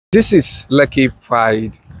This is Lekki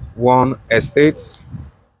Pride I estate,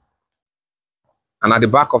 and at the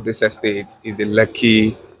back of this estate is the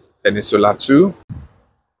Lekki Peninsula 2.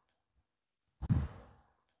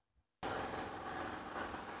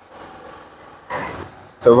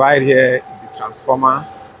 So right here is the transformer.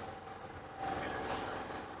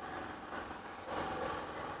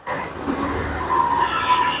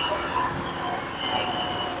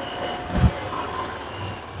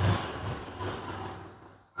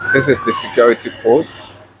 This is the security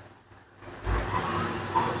post.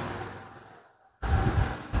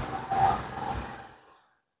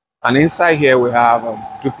 And inside here we have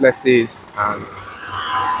duplexes and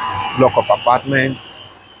block of apartments.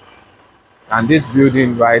 And this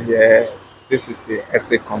building right here, this is the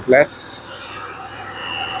estate complex.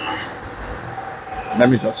 Let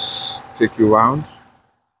me just take you around.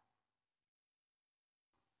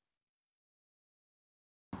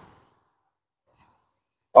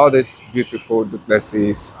 All these beautiful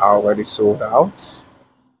duplexes are already sold out,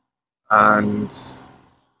 and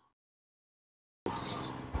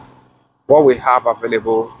what we have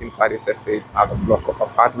available inside this estate are the block of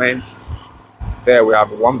apartments. There we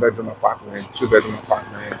have a 1-bedroom apartment, 2-bedroom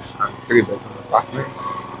apartments, and 3-bedroom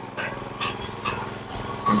apartments.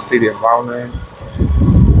 You can see the environments.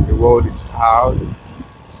 The road is tiled,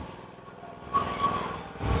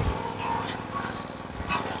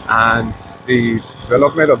 and the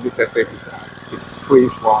development of this estate is free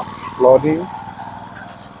from flooding.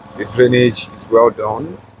 The drainage is well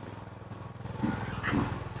done.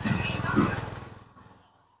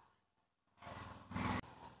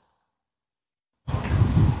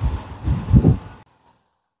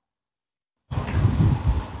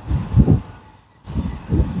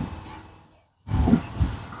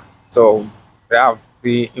 So they have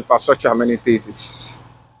the infrastructure amenities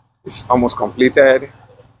is almost completed.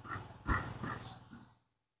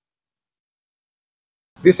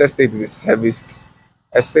 This estate is a serviced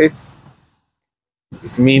estate.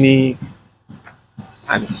 It's mini,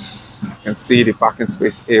 and you can see the parking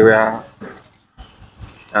space area.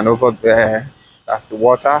 And over there, that's the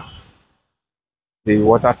water. The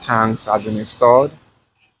water tanks have been installed.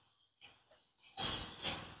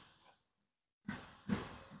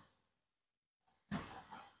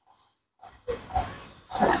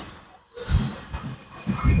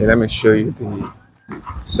 Let me show you the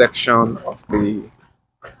section of the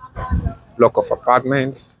block of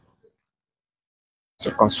apartments. So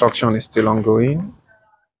construction is still ongoing.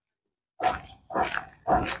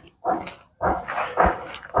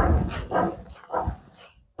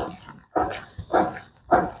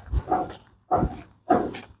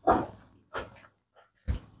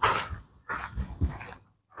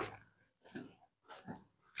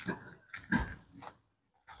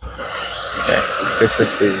 This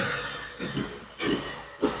is the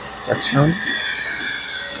section.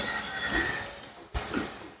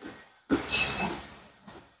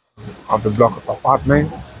 Of the block of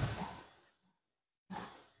apartments.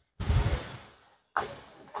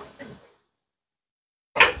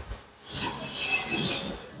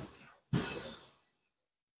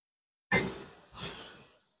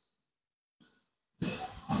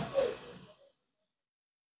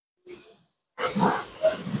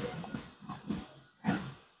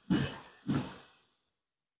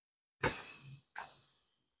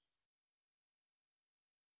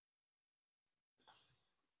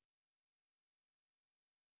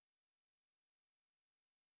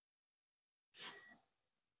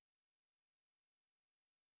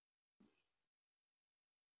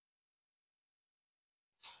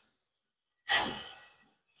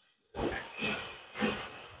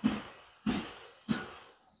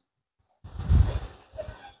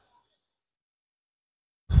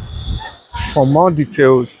 For more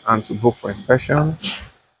details and to book for inspection,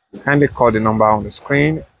 kindly call the number on the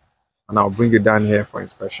screen and I'll bring you down here for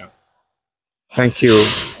inspection. Thank you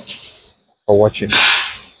for watching.